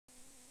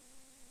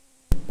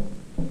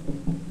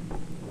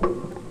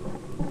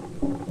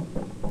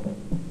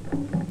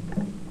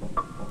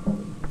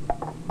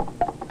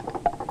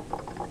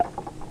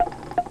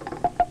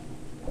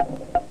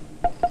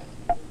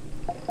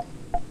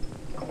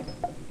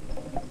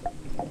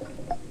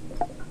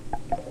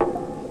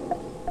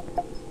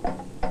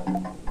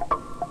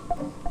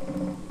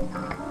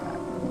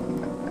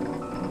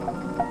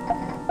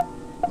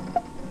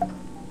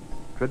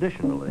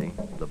Traditionally,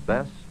 the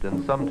best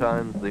and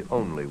sometimes the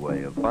only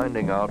way of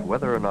finding out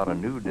whether or not a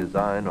new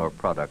design or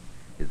product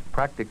is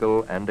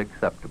practical and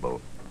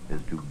acceptable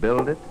is to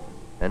build it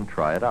and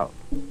try it out.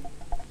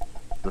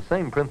 The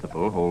same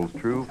principle holds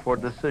true for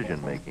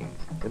decision-making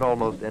in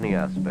almost any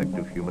aspect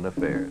of human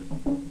affairs.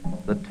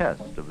 The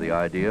test of the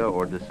idea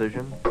or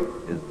decision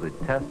is the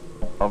test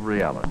of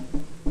reality.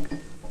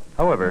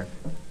 However,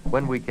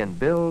 when we can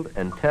build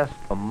and test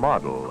a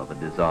model of a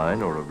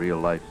design or a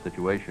real-life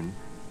situation,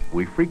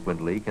 we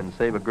frequently can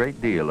save a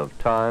great deal of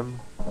time,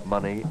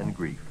 money, and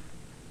grief.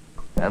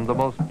 And the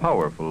most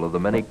powerful of the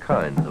many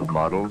kinds of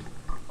models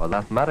are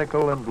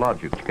mathematical and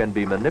logic, which can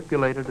be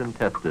manipulated and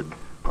tested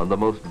on the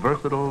most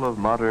versatile of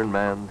modern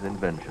man's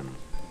inventions,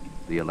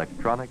 the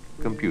electronic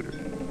computer.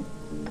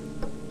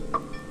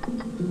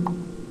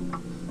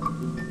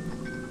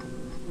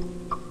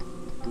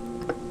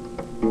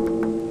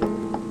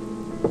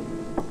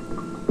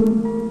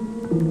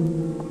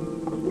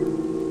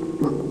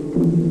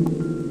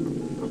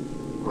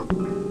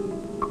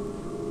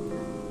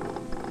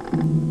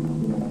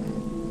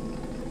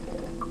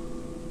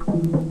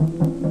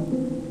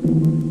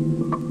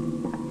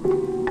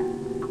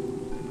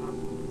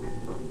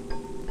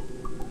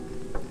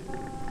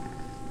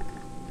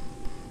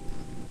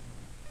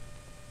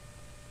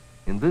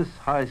 In this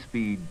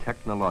high-speed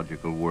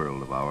technological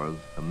world of ours,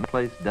 a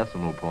misplaced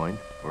decimal point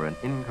or an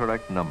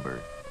incorrect number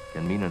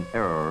can mean an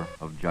error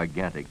of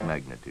gigantic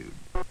magnitude.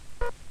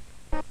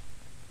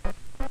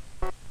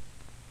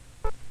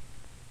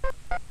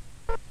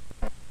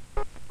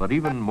 But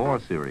even more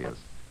serious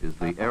is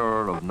the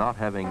error of not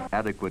having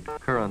adequate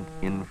current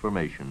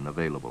information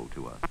available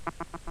to us.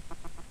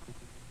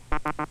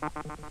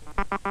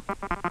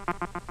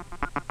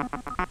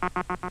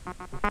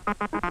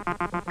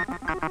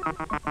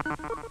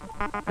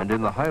 And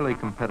in the highly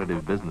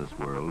competitive business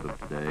world of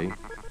today,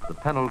 the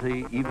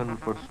penalty, even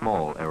for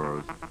small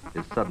errors,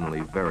 is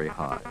suddenly very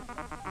high.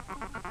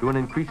 To an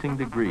increasing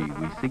degree,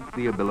 we seek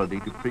the ability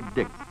to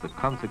predict the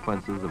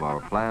consequences of our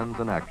plans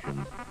and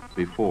actions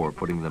before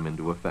putting them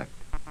into effect.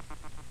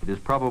 It is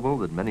probable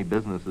that many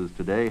businesses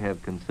today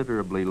have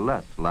considerably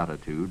less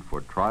latitude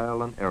for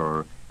trial and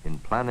error in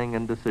planning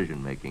and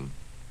decision-making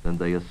than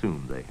they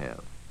assume they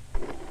have.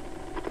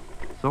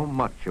 So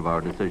much of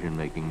our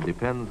decision-making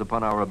depends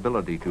upon our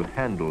ability to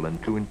handle and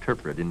to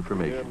interpret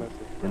information.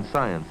 In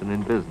science and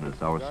in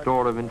business, our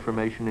store of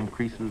information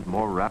increases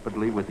more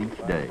rapidly with each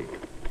day.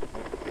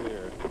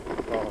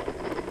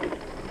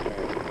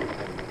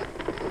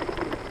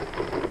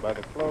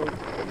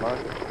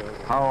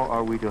 How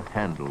are we to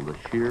handle the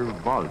sheer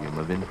volume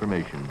of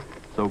information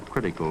so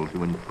critical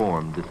to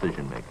informed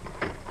decision-making?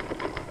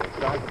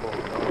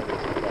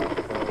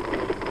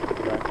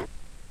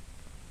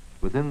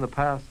 Within the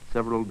past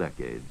several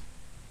decades,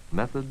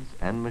 methods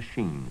and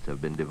machines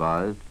have been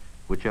devised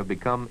which have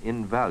become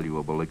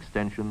invaluable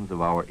extensions of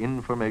our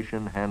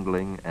information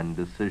handling and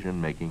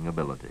decision-making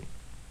ability.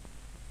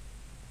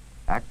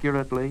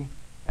 Accurately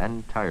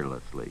and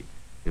tirelessly,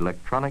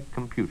 electronic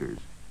computers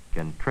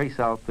can trace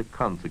out the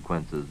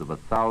consequences of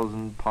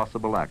 1,000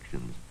 possible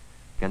actions,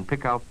 can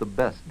pick out the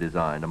best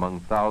design among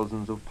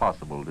thousands of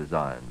possible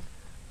designs,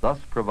 thus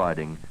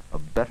providing a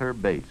better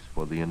base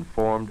for the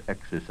informed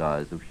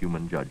exercise of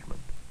human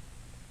judgment.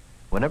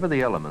 Whenever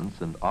the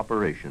elements and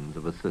operations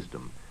of a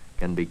system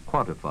can be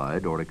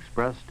quantified or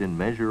expressed in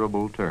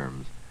measurable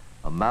terms,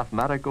 a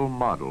mathematical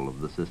model of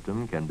the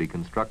system can be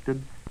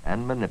constructed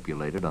and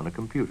manipulated on a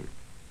computer.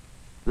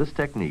 This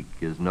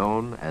technique is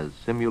known as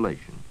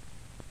simulation.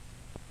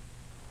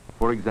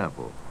 For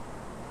example,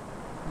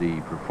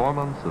 the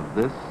performance of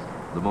this,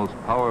 the most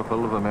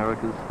powerful of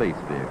America's space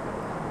vehicles,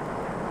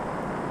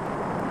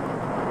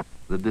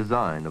 the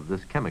design of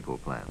this chemical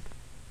plant,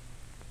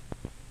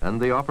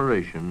 and the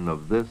operation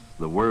of this,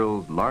 the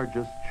world's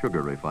largest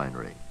sugar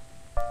refinery,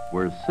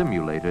 were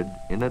simulated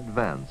in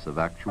advance of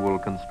actual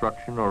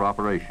construction or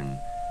operation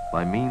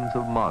by means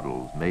of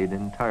models made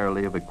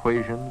entirely of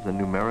equations and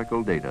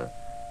numerical data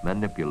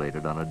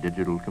manipulated on a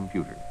digital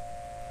computer.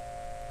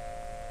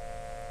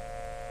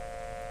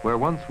 Where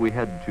once we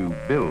had to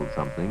build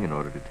something in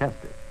order to test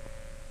it,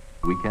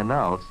 we can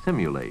now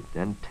simulate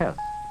and test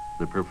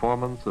the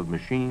performance of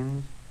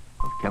machines,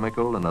 of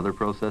chemical and other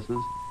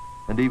processes,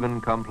 and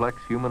even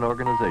complex human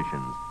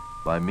organizations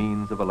by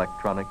means of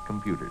electronic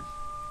computers.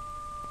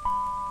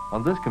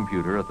 On this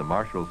computer at the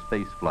Marshall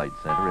Space Flight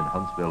Center in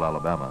Huntsville,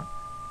 Alabama,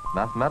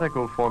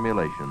 mathematical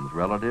formulations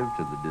relative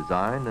to the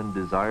design and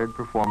desired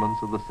performance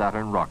of the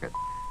Saturn rocket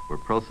were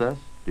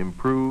processed,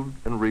 improved,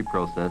 and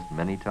reprocessed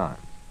many times.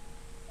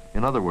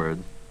 In other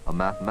words, a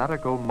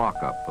mathematical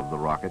mock-up of the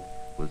rocket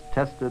was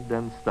tested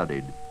and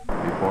studied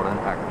before an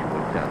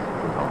actual test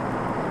was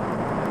offered.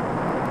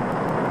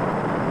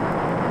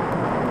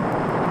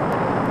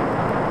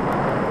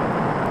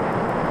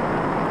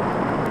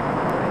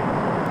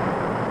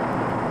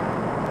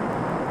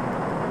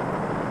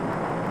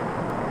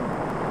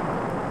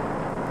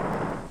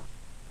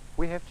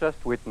 We have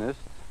just witnessed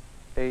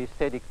a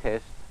static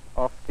test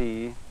of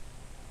the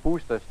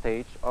booster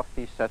stage of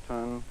the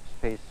Saturn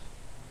space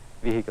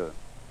vehicle.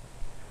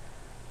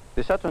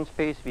 The Saturn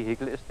space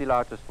vehicle is the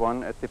largest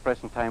one at the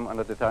present time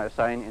under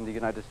design in the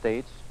United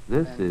States.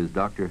 This is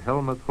Dr.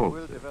 Helmut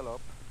Holzer,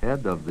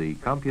 head of the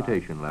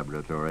computation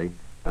laboratory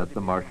at the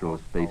Marshall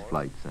Space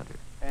Flight Center.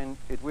 And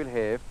it will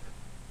have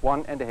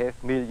 1.5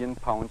 million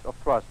pounds of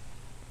thrust.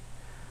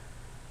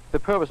 The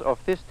purpose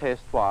of this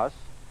test was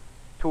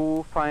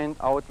to find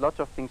out lots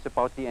of things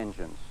about the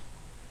engines.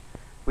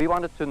 We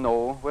wanted to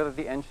know whether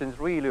the engines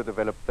really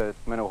developed that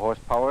many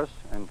horsepowers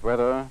and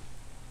whether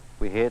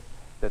we had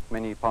that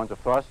many pounds of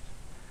thrust.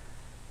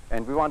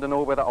 And we want to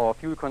know whether our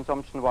fuel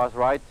consumption was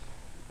right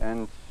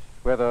and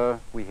whether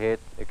we had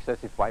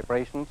excessive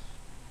vibrations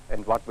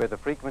and what were the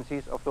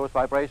frequencies of those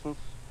vibrations.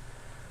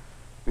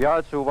 We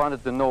also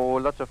wanted to know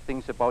lots of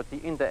things about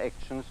the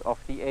interactions of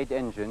the 8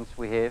 engines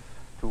we have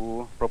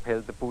to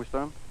propel the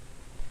booster.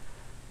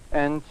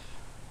 And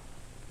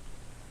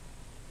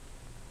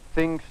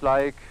things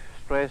like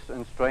stress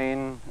and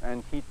strain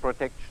and heat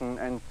protection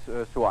and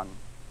so on.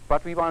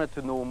 But we wanted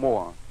to know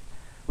more.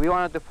 We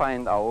wanted to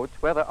find out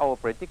whether our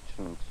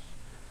predictions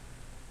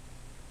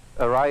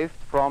arrived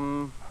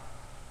from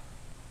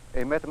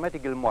a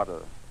mathematical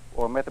model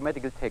or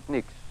mathematical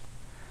techniques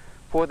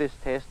for this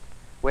test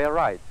were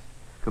right.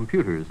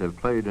 Computers have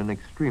played an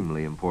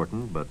extremely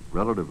important but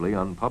relatively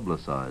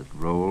unpublicized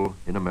role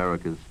in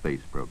America's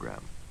space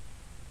program.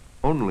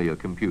 Only a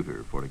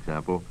computer, for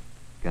example,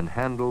 can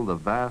handle the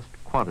vast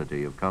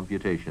quantity of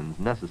computations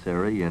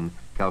necessary in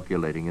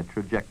calculating a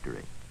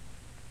trajectory.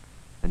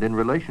 And in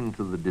relation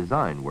to the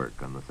design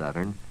work on the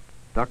Saturn,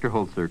 Dr.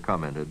 Holzer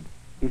commented,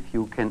 if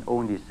you can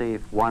only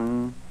save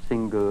one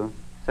single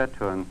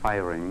Saturn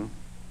firing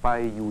by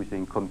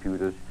using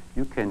computers,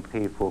 you can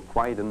pay for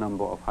quite a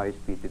number of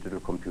high-speed digital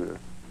computers.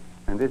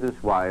 And this is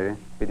why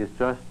it is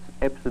just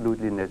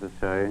absolutely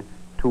necessary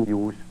to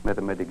use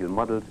mathematical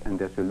models and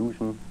their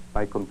solution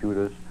by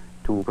computers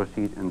to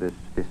proceed in this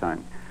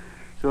design.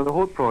 So the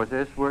whole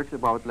process works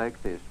about like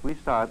this. We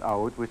start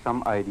out with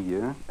some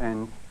idea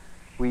and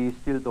we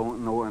still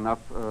don't know enough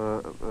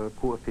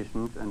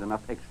coefficients and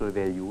enough actual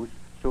values,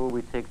 so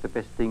we take the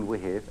best thing we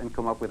have and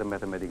come up with a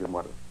mathematical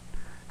model.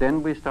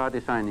 Then we start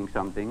designing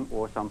something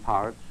or some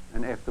parts,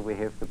 and after we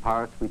have the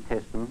parts, we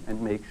test them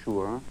and make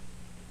sure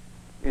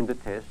in the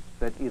test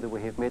that either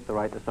we have made the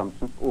right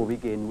assumptions or we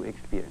gain new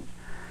experience.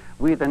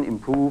 We then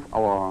improve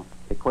our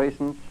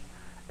equations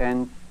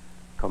and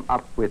come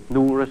up with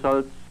new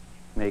results,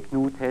 make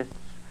new tests,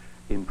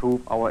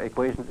 improve our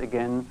equations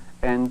again,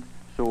 and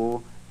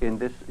so in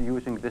this,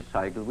 using this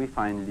cycle, we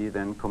finally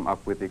then come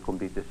up with a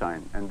complete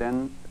design. And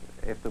then,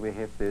 after we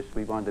have this,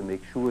 we want to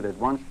make sure that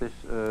once this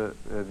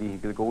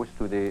vehicle goes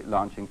to the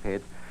launching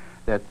pad,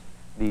 that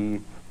the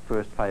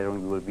first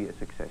firing will be a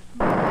success.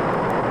 The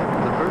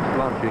first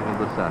launching of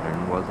the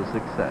Saturn was a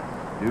success,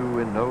 due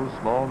in no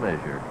small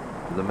measure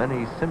to the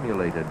many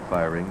simulated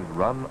firings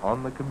run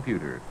on the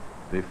computer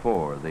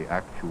before the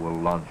actual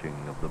launching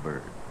of the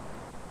bird.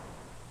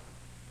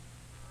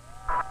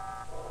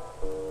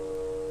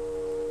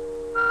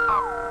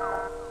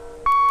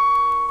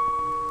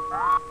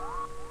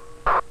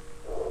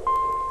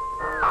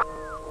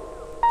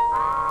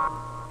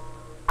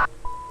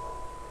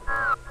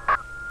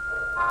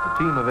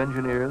 A team of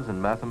engineers and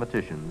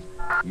mathematicians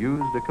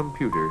used a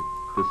computer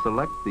to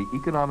select the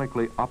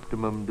economically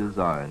optimum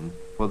design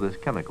for this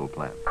chemical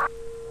plant.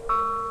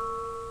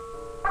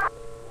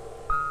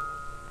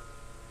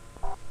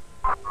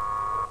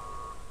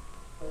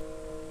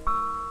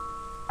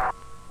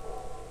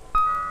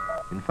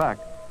 In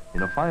fact,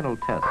 in a final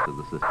test of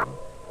the system,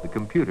 the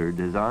computer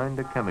designed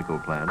a chemical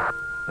plant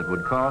that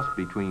would cost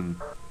between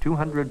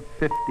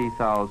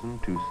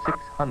 $250,000 to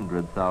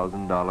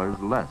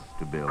 $600,000 less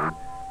to build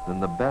than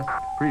the best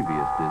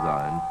previous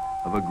design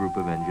of a group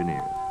of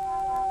engineers.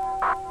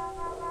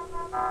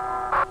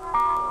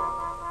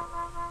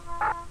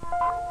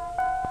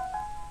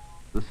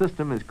 The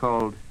system is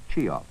called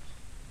CHEOPS,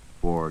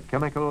 for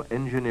Chemical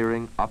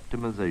Engineering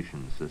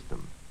Optimization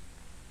System,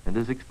 and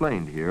is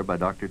explained here by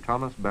Dr.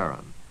 Thomas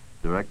Barron,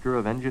 Director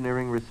of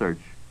Engineering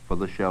Research for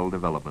the Shell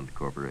Development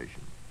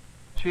Corporation.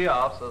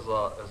 CHEOPS is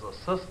a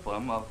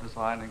system of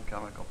designing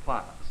chemical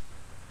plants.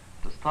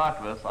 To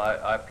start with,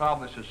 I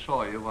probably should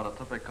show you what a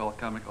typical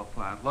chemical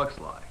plant looks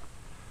like.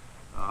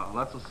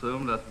 Let's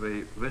assume that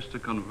we wish to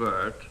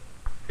convert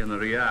in a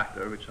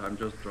reactor, which I'm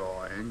just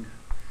drawing,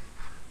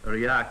 a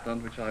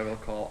reactant which I will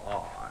call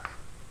R.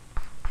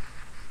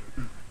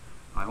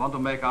 I want to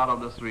make out of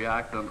this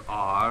reactant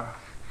R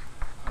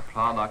a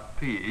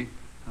product P,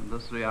 and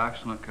this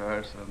reaction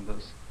occurs in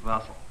this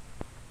vessel.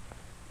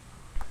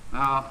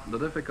 Now, the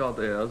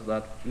difficulty is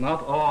that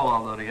not all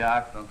of the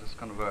reactant is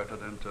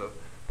converted into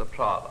the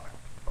product,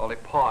 only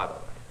part of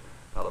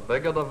it. Now, the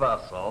bigger the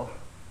vessel,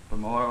 the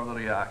more of the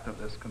reactant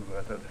is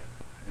converted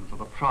into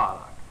the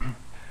product.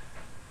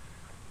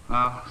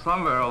 Now,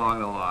 somewhere along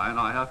the line,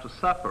 I have to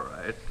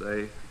separate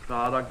the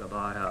product that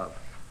I have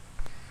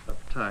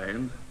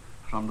obtained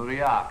from the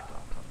reactant.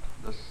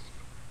 And this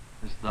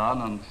is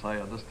done in, say,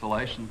 a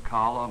distillation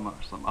column or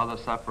some other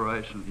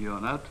separation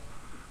unit.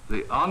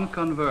 The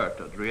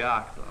unconverted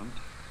reactant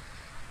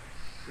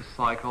is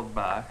cycled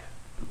back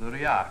to the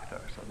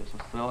reactor. So this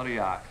is still a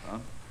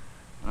reactant,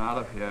 and out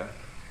of here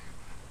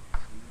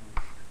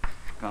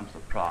comes the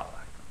product.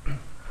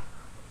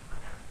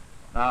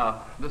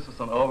 Now, this is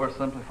an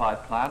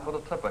oversimplified plant, but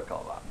a typical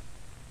one.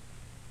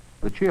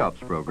 The CHEOPS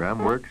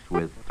program works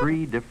with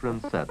 3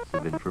 different sets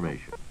of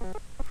information.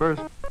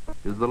 First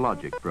is the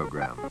logic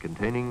program,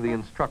 containing the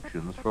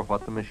instructions for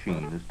what the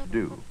machine is to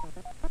do.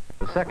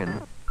 The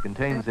second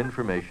contains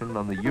information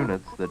on the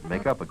units that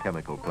make up a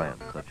chemical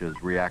plant, such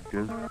as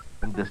reactors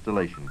and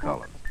distillation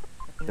columns.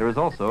 There is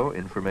also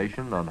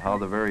information on how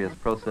the various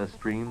process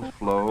streams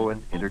flow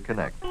and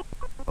interconnect,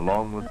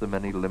 along with the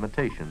many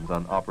limitations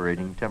on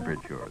operating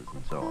temperatures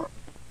and so on.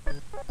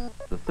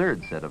 The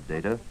third set of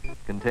data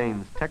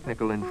contains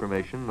technical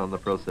information on the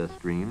process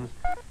streams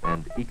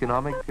and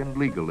economic and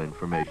legal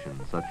information,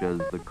 such as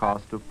the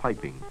cost of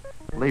piping,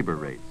 labor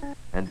rates,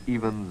 and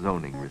even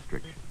zoning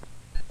restrictions.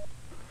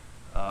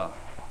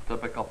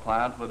 Typical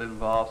plant would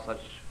involve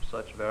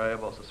such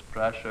variables as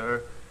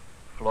pressure,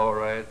 flow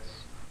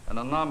rates, and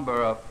a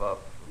number of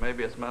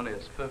maybe as many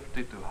as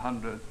 50 to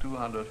 100,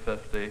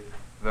 250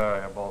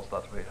 variables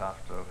that we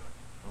have to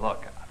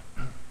look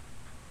at.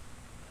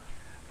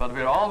 But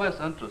we're always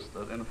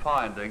interested in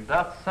finding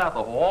that set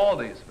of all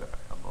these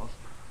variables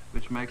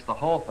which makes the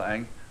whole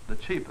thing the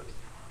cheapest.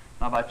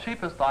 Now, by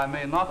cheapest I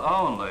mean not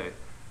only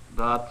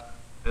that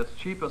it's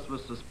cheapest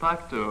with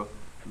respect to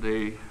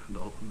the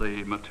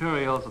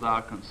materials that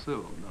are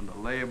consumed and the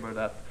labor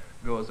that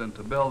goes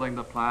into building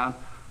the plant,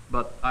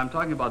 but I'm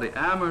talking about the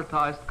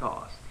amortized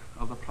cost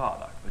of the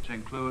product, which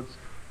includes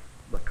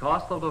the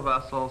cost of the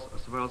vessels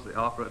as well as the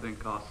operating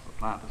costs the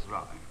plant is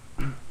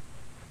running.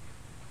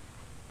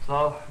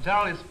 So,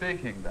 generally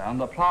speaking then,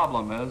 the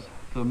problem is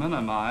to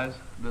minimize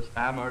this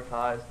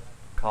amortized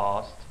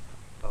cost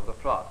of the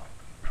product.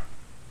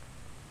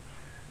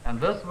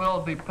 And this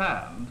will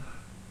depend,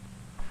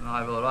 and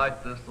I will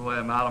write this the way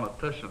a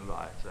mathematician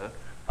writes it,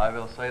 I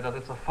will say that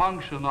it's a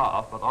function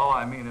of, but all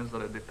I mean is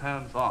that it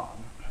depends on.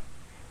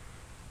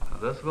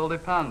 This will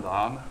depend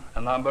on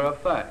a number of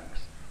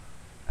things.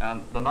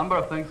 And the number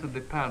of things it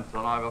depends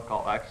on I will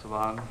call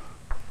x1,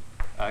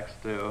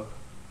 x2,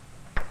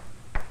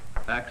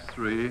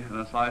 x3, and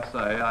as I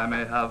say, I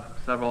may have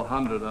several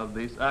hundred of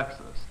these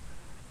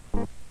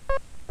x's.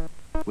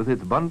 With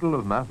its bundle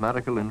of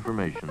mathematical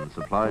information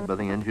supplied by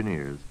the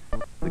engineers,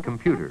 the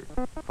computer,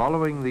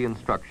 following the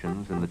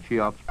instructions in the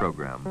CHEOPS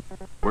program,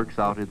 works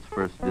out its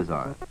first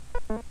design.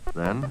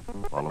 Then,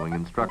 following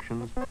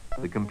instructions,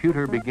 the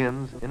computer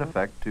begins, in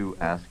effect, to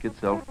ask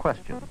itself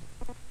questions.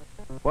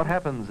 What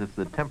happens if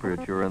the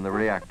temperature in the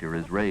reactor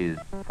is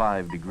raised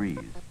 5 degrees?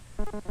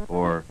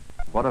 Or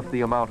what if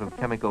the amount of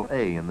chemical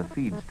A in the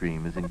feed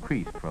stream is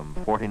increased from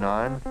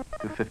 49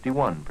 to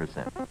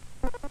 51%?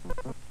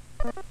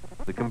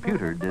 The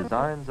computer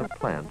designs a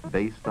plant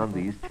based on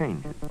these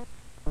changes.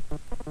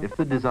 If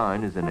the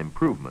design is an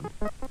improvement,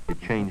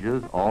 it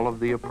changes all of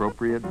the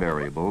appropriate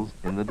variables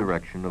in the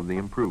direction of the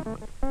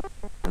improvement,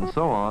 and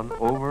so on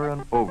over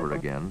and over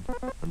again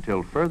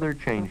until further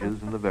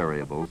changes in the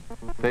variables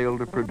fail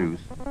to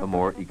produce a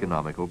more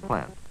economical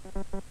plant.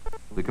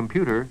 The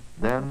computer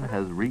then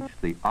has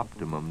reached the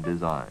optimum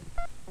design.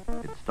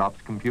 It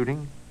stops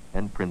computing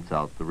and prints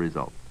out the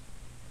results.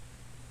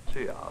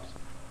 CHEOPS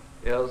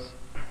is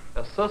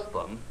a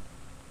system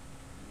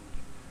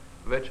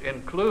which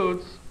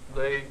includes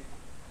the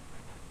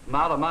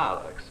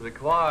mathematics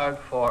required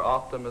for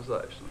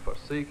optimization, for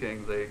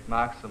seeking the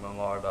maximum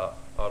or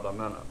the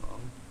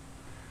minimum,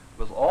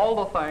 with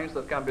all the things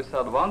that can be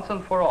said once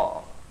and for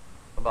all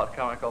about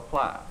chemical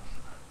plants.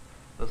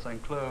 This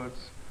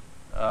includes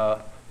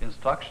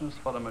instructions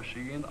for the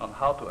machine on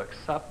how to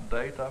accept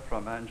data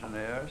from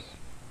engineers,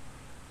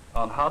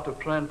 on how to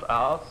print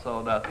out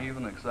so that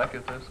even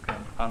executives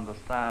can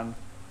understand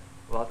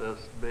what is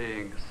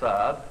being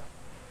said,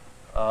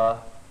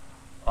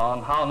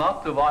 on how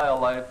not to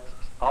violate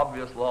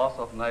obvious laws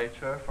of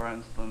nature. For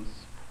instance,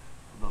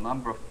 the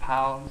number of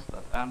pounds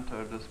that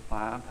enter this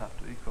plant have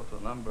to equal to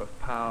the number of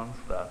pounds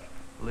that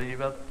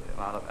leave it. The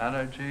amount of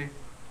energy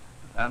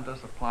that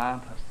enters the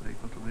plant has to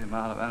equal to the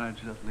amount of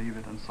energy that leave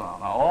it, and so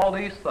on. Now, all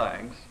these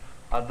things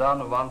are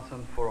done once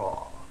and for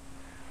all.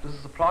 This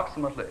is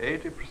approximately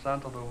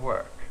 80% of the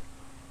work,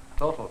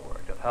 total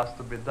work, that has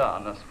to be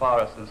done as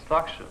far as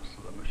instructions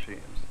to the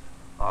machines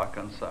are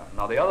concerned.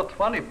 Now, the other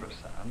 20%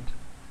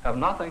 have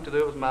nothing to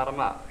do with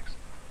mathematics.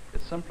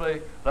 It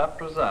simply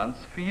represents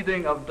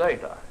feeding of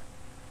data,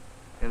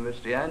 in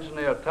which the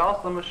engineer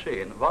tells the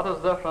machine what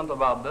is different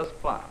about this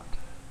plant,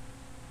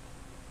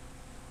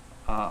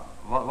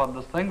 what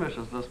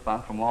distinguishes this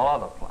plant from all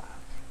other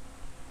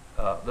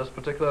plants, this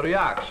particular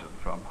reaction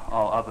from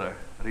all other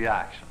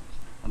reactions,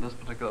 and this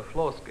particular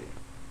flow scheme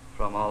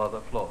from all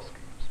other flow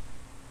schemes.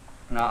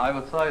 Now, I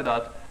would say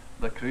that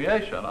the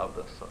creation of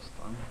this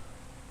system,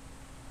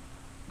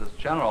 this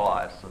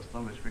generalized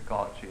system, which we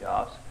call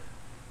CHEOPS,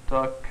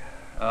 took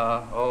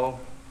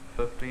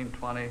 15,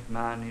 20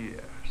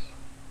 man-years.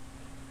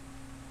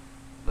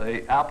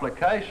 The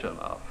application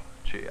of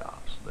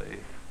CHEOPS, the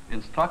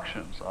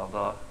instructions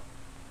of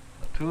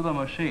to the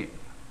machine,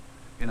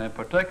 in a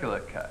particular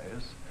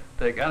case,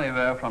 take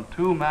anywhere from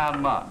 2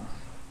 man-months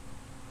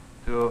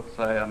to,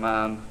 say, a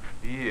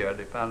man-year,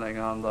 depending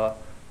on the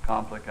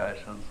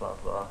complications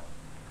of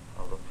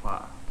the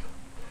plant.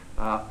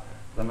 Now,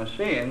 the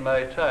machine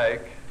may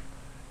take,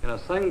 in a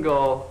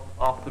single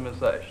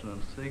optimization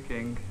and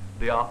seeking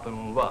the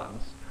optimal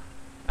ones,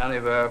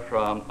 anywhere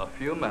from a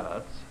few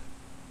minutes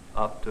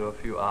up to a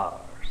few hours.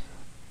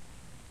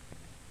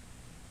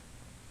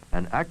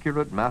 An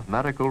accurate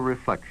mathematical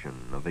reflection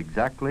of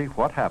exactly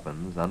what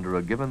happens under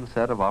a given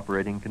set of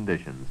operating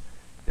conditions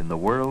in the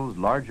world's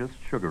largest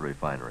sugar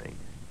refinery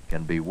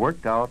can be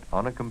worked out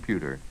on a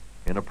computer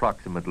in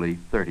approximately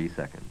 30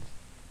 seconds.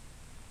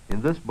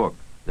 In this book,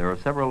 there are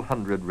several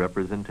hundred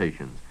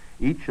representations,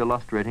 each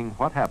illustrating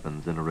what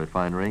happens in a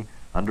refinery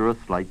under a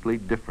slightly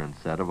different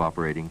set of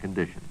operating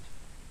conditions.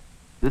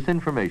 This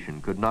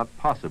information could not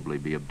possibly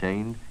be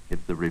obtained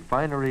if the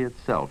refinery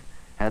itself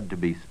had to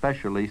be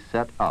specially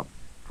set up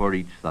for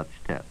each such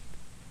test.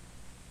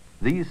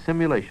 These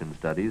simulation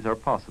studies are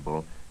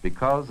possible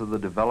because of the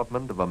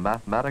development of a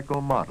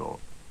mathematical model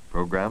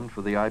programmed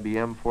for the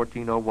IBM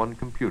 1401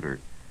 computer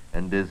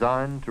and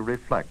designed to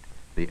reflect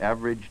the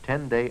average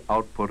 10-day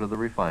output of the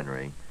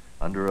refinery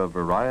under a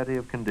variety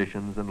of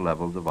conditions and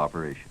levels of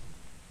operation.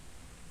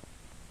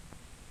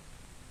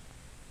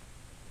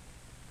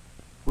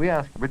 We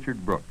asked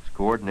Richard Brooks,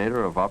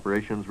 coordinator of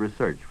operations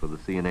research for the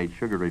C&H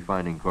Sugar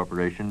Refining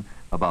Corporation,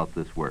 about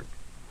this work.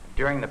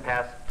 During the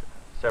past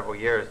several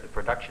years, the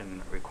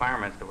production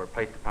requirements that were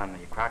placed upon the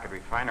Crockett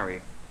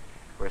refinery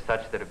were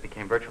such that it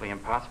became virtually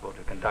impossible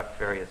to conduct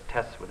various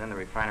tests within the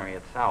refinery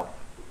itself.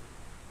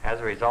 As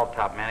a result,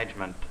 top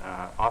management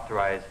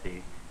authorized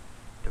the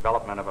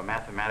development of a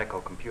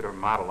mathematical computer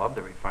model of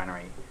the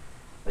refinery.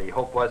 The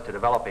hope was to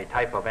develop a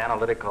type of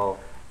analytical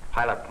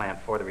pilot plant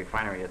for the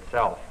refinery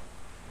itself.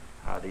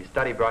 The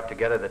study brought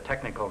together the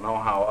technical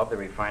know-how of the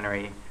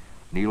refinery.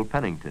 Neil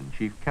Pennington,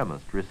 chief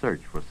chemist,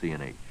 research for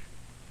C&H.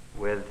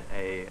 With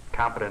a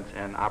competence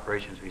in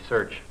operations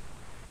research.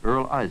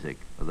 Earl Isaac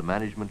of the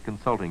management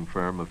consulting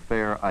firm of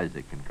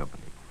Fair-Isaac and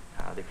Company.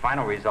 The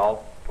final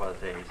result was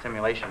a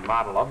simulation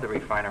model of the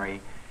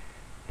refinery.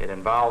 It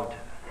involved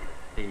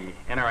the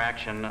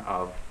interaction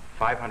of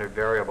 500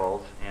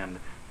 variables and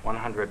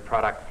 100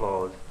 product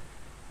flows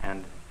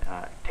and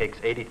takes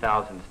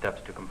 80,000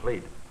 steps to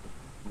complete.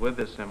 With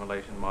this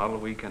simulation model,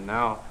 we can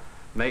now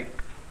make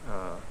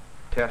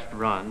test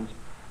runs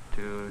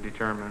to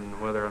determine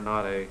whether or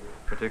not a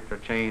particular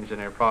change in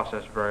a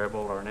process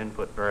variable or an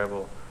input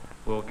variable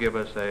will give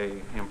us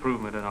an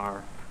improvement in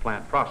our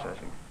plant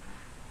processing.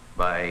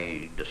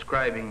 By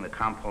describing the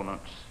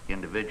components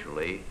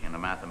individually in a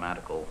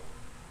mathematical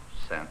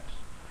sense,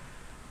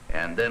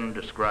 and then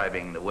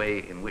describing the way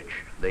in which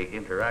they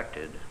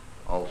interacted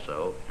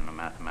also in a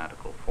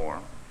mathematical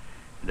form,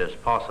 it is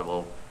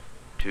possible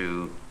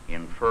to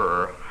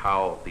infer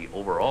how the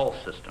overall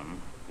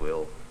system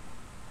will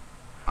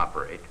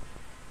operate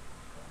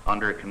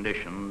under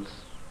conditions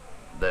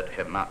that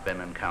have not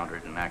been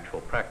encountered in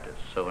actual practice.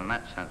 So in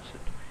that sense,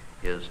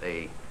 it is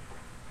a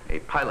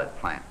pilot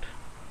plant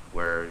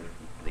where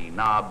the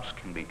knobs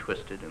can be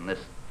twisted. In this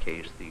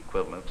case, the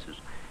equivalence is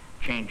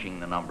changing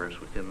the numbers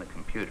within the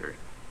computer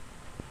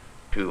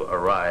to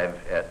arrive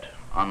at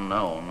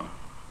unknown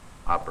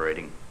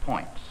operating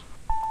points.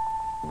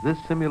 This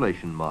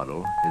simulation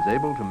model is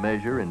able to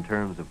measure in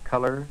terms of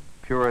color,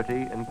 purity,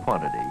 and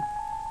quantity,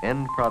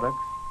 end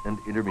products and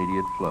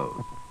intermediate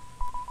flows.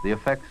 The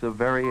effects of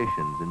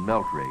variations in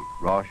melt rate,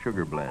 raw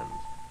sugar blends,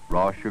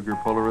 raw sugar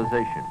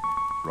polarization,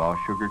 raw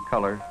sugar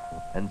color,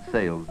 and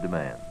sales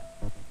demand.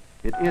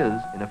 It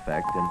is, in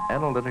effect, an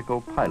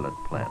analytical pilot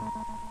plant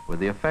where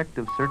the effect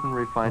of certain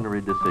refinery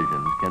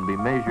decisions can be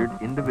measured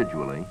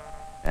individually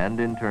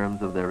and in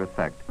terms of their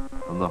effect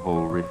on the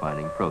whole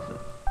refining process.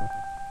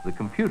 The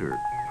computer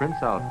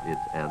prints out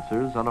its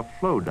answers on a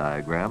flow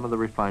diagram of the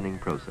refining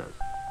process.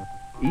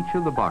 Each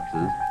of the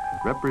boxes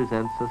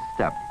represents a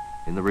step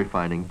in the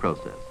refining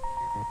process,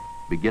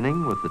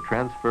 beginning with the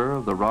transfer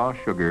of the raw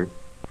sugar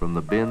from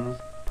the bins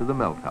to the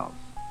melt house.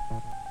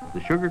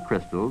 The sugar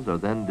crystals are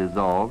then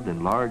dissolved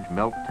in large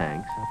melt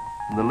tanks,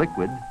 and the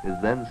liquid is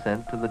then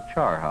sent to the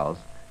char house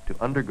to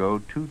undergo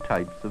 2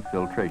 types of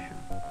filtration.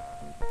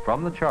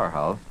 From the char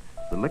house,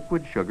 the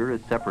liquid sugar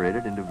is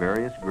separated into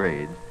various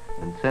grades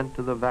and sent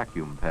to the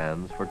vacuum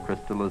pans for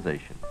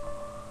crystallization.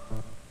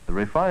 The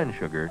refined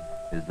sugar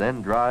is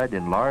then dried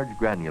in large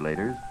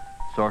granulators,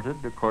 sorted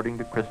according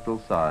to crystal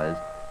size,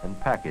 and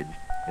packaged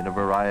in a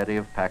variety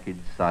of package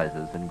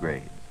sizes and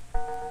grades.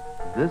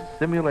 This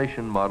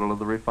simulation model of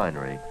the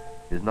refinery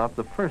is not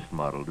the first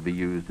model to be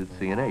used at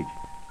C&H,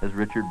 as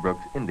Richard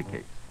Brooks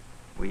indicates.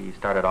 We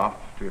started off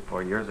 3 or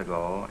 4 years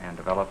ago and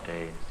developed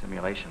a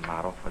simulation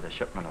model for the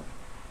shipment of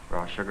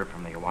raw sugar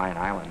from the Hawaiian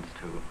Islands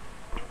to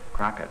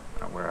Crockett,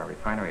 where our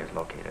refinery is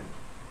located.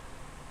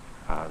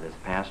 This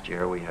past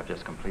year, we have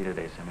just completed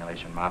a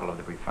simulation model of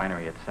the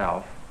refinery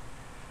itself,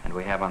 and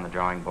we have on the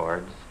drawing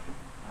boards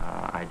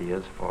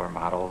ideas for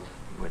models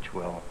which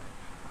will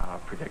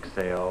predict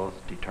sales,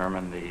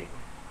 determine the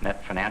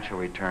net financial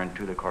return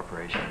to the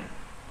corporation,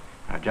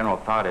 Our general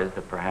thought is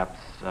that perhaps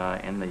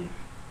in the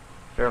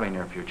fairly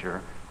near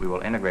future, we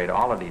will integrate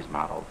all of these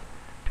models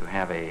to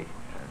have a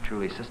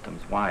truly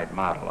systems-wide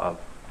model of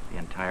the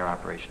entire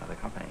operation of the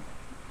company.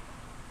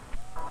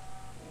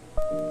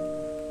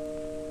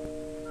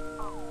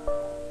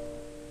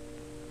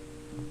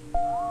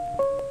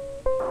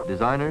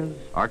 Designers,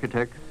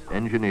 architects,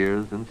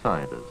 engineers, and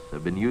scientists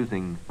have been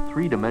using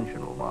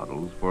three-dimensional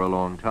models for a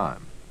long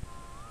time.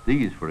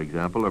 These, for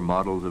example, are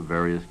models of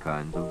various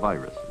kinds of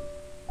viruses.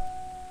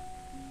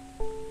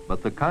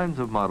 But the kinds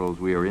of models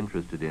we are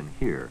interested in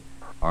here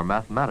are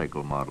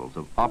mathematical models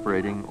of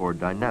operating or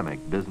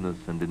dynamic business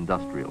and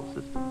industrial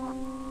systems.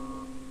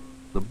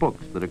 The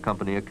books that a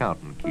company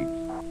accountant keeps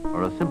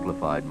are a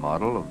simplified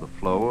model of the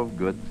flow of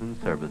goods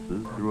and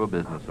services through a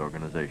business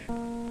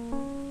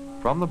organization.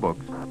 From the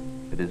books,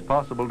 it is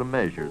possible to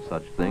measure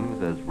such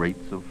things as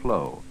rates of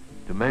flow,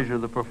 to measure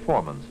the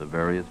performance of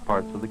various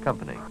parts of the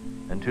company,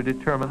 and to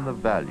determine the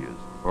values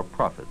or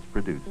profits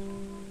produced.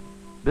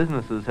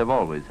 Businesses have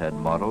always had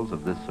models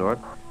of this sort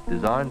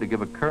designed to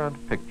give a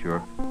current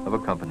picture of a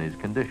company's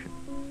condition.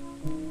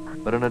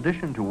 But in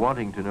addition to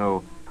wanting to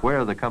know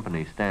where the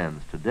company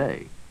stands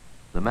today,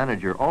 the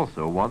manager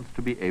also wants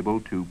to be able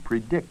to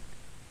predict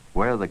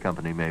where the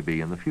company may be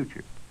in the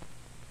future.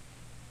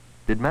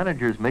 Did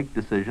managers make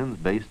decisions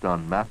based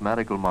on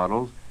mathematical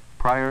models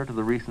prior to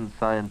the recent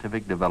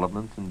scientific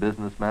developments in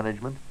business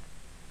management?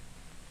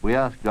 We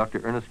asked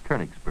Dr. Ernest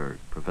Koenigsberg,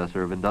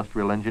 professor of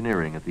industrial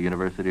engineering at the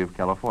University of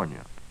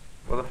California.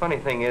 Well, the funny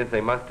thing is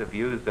they must have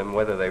used them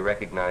whether they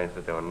recognized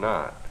it or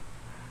not.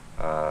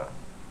 I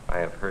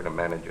have heard a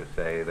manager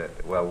say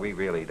that, well, we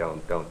really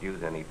don't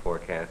use any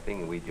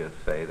forecasting. We just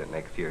say that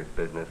next year's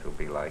business will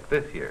be like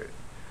this year's,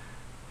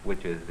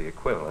 which is the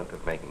equivalent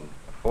of making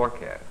a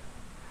forecast.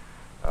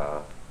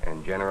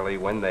 And generally,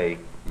 when they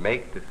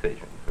make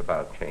decisions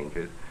about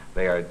changes,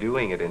 they are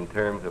doing it in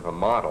terms of a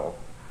model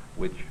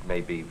which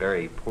may be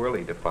very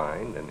poorly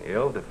defined and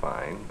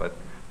ill-defined, but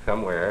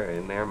somewhere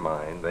in their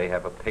mind they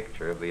have a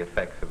picture of the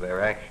effects of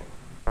their action.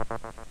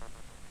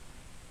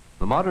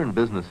 The modern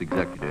business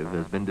executive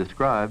has been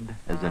described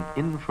as an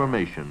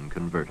information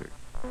converter.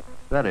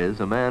 That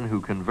is, a man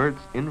who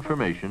converts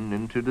information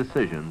into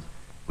decisions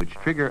which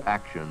trigger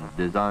actions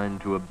designed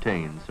to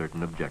obtain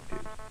certain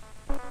objectives.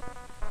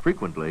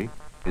 Frequently,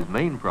 his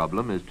main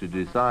problem is to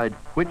decide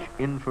which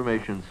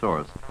information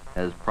source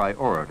has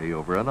priority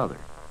over another.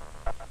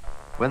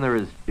 When there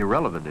is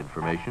irrelevant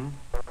information,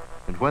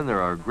 and when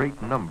there are a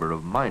great number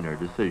of minor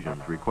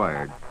decisions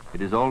required,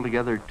 it is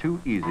altogether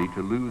too easy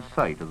to lose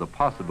sight of the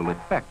possible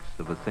effects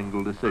of a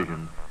single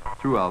decision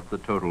throughout the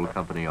total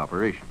company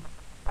operation.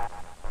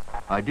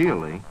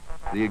 Ideally,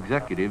 the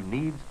executive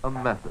needs a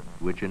method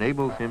which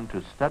enables him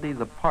to study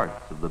the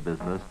parts of the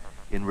business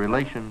in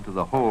relation to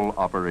the whole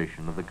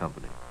operation of the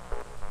company,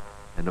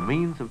 and a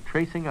means of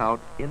tracing out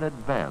in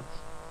advance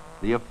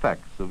the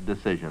effects of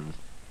decisions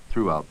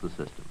throughout the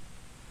system.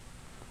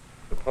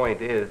 The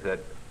point is that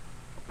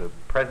the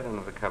president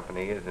of the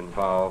company is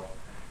involved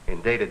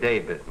in day-to-day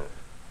business,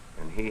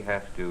 and he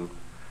has to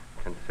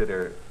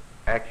consider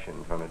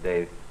actions on a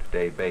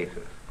day-to-day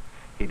basis.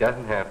 He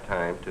doesn't have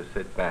time to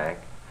sit back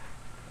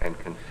and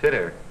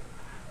consider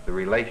the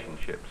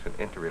relationships and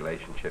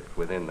interrelationships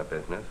within the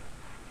business.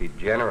 He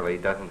generally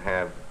doesn't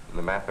have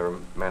the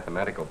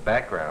mathematical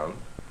background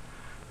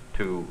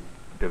to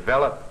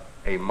develop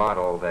a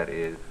model that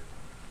is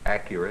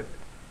accurate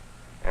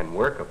and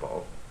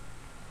workable.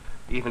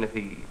 Even if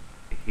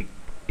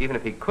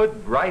he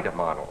could write a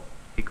model,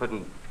 he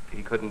couldn't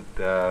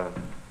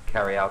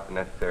carry out the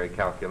necessary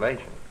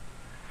calculations.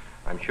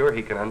 I'm sure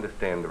he can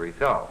understand the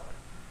result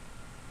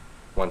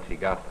once he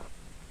got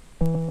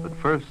them. But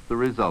first, the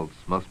results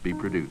must be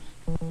produced.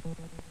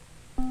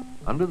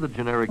 Under the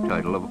generic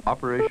title of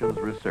operations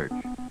research,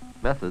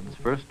 methods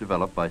first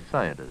developed by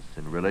scientists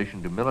in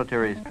relation to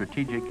military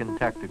strategic and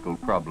tactical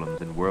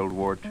problems in World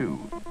War II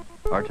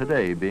are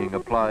today being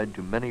applied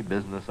to many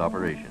business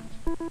operations,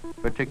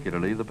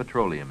 particularly the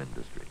petroleum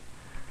industry.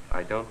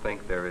 I don't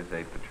think there is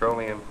a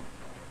petroleum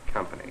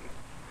company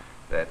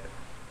that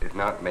is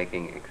not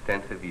making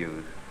extensive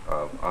use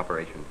of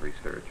operations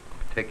research,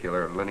 in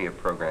particular linear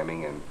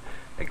programming and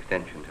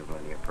extensions of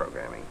linear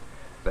programming.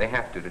 They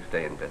have to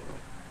stay in business.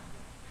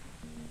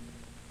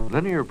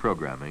 Linear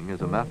programming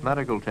is a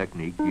mathematical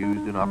technique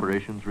used in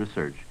operations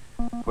research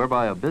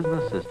whereby a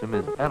business system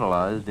is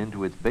analyzed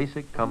into its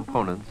basic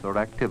components or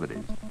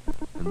activities,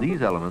 and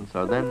these elements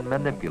are then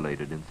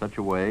manipulated in such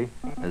a way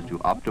as to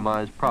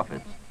optimize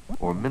profits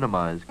or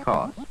minimize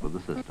costs for the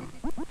system.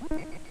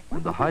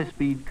 And the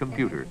high-speed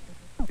computer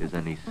is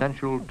an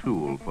essential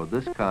tool for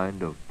this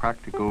kind of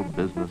practical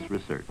business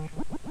research.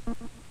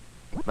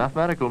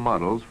 Mathematical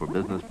models for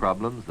business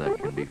problems that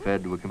can be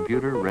fed to a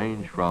computer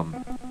range from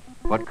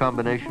what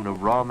combination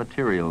of raw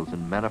materials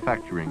and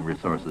manufacturing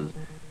resources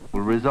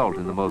will result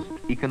in the most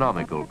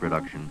economical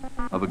production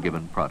of a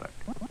given product,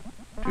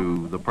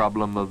 to the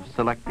problem of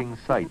selecting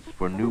sites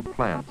for new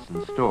plants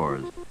and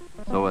stores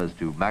so as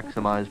to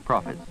maximize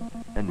profits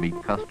and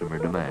meet customer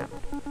demand.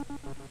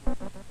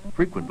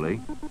 Frequently,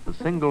 the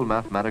A single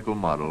mathematical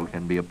model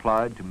can be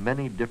applied to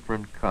many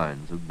different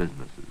kinds of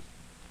businesses.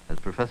 As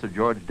Professor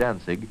George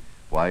Dantzig,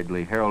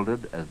 widely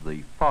heralded as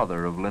the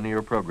father of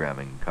linear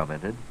programming,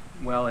 commented,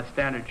 "Well, a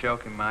standard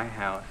joke in my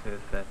house is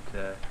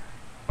that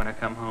when I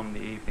come home in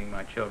the evening,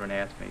 my children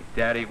ask me,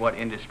 'Daddy, what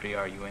industry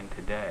are you in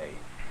today?'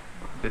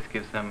 This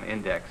gives them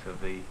index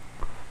of the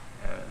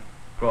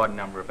broad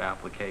number of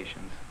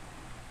applications."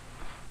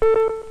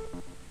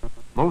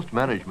 Most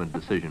management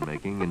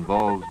decision-making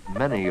involves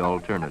many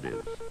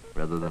alternatives,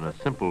 rather than a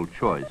simple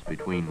choice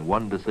between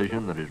one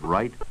decision that is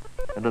right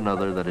and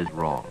another that is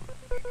wrong.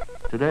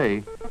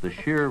 Today, the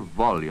sheer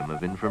volume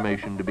of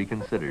information to be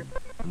considered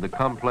and the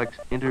complex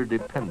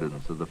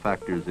interdependence of the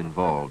factors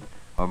involved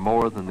are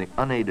more than the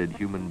unaided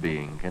human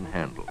being can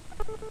handle.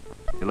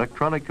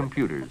 Electronic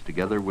computers,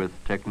 together with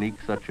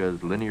techniques such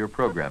as linear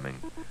programming,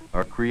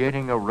 are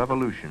creating a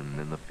revolution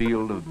in the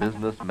field of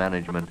business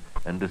management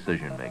and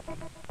decision-making.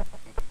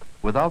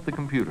 Without the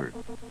computer,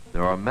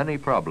 there are many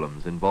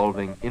problems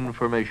involving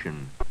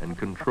information and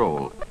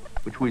control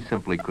which we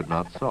simply could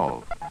not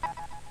solve.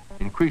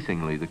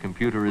 Increasingly, the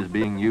computer is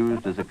being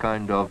used as a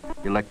kind of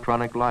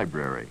electronic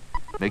library,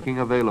 making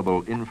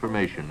available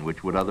information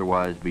which would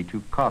otherwise be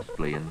too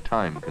costly and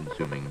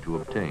time-consuming to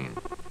obtain.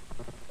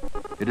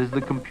 It is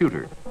the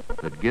computer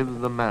that gives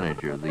the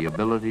manager the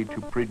ability to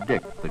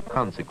predict the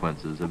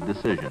consequences of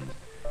decisions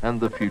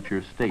and the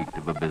future state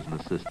of a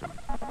business system.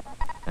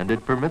 And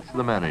it permits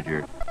the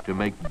manager to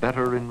make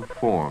better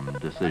informed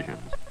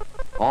decisions,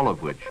 all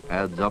of which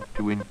adds up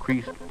to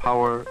increased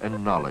power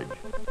and knowledge,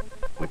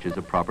 which is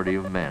a property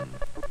of men,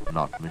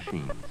 not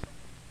machines.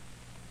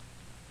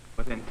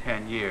 Within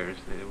 10 years,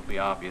 it will be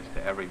obvious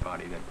to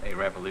everybody that a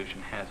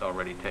revolution has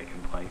already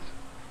taken place.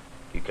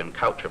 You can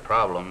couch a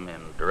problem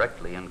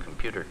directly in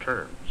computer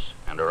terms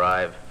and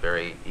arrive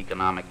very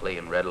economically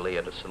and readily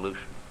at a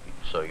solution.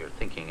 So you're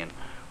thinking in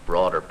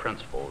broader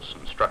principles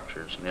and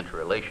structures and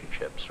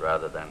interrelationships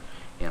rather than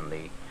in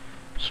the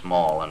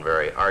small and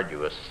very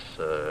arduous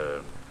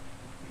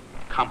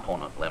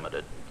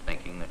component-limited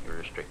thinking that you're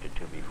restricted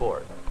to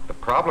before. The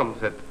problems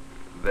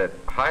that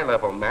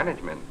high-level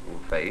management will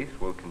face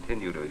will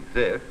continue to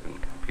exist, and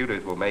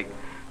computers will make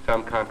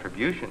some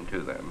contribution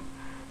to them.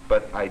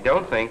 But I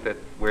don't think that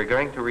we're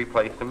going to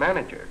replace the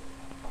manager.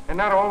 And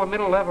not all the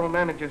middle-level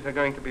managers are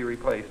going to be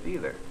replaced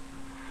either.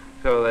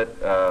 So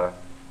that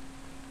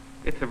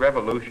it's a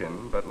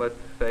revolution, but let's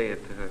say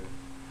it's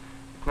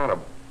not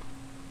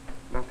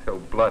so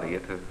bloody.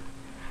 It's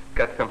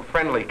got some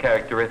friendly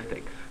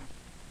characteristics.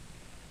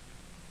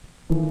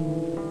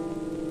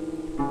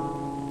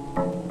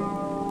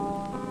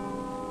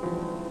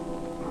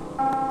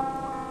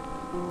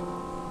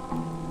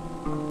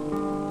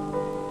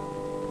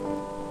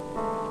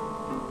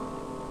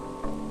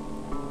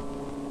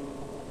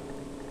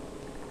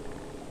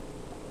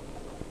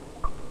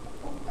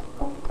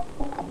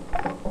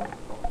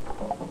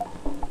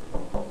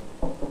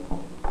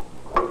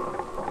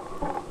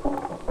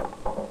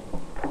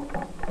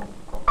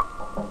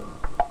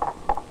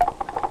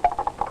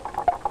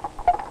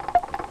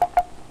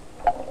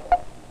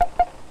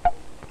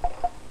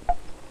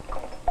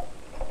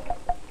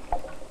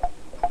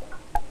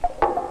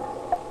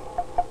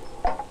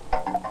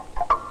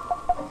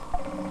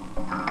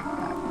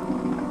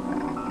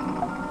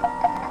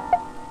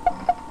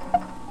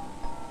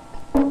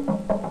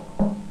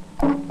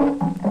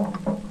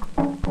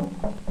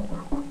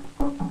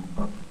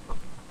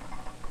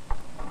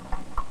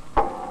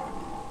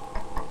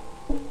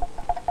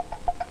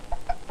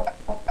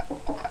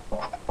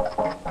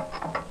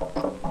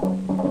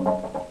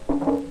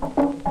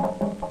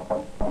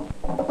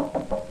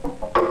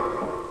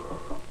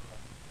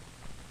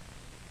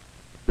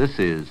 This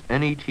is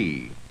NET,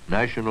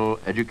 National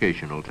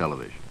Educational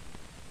Television.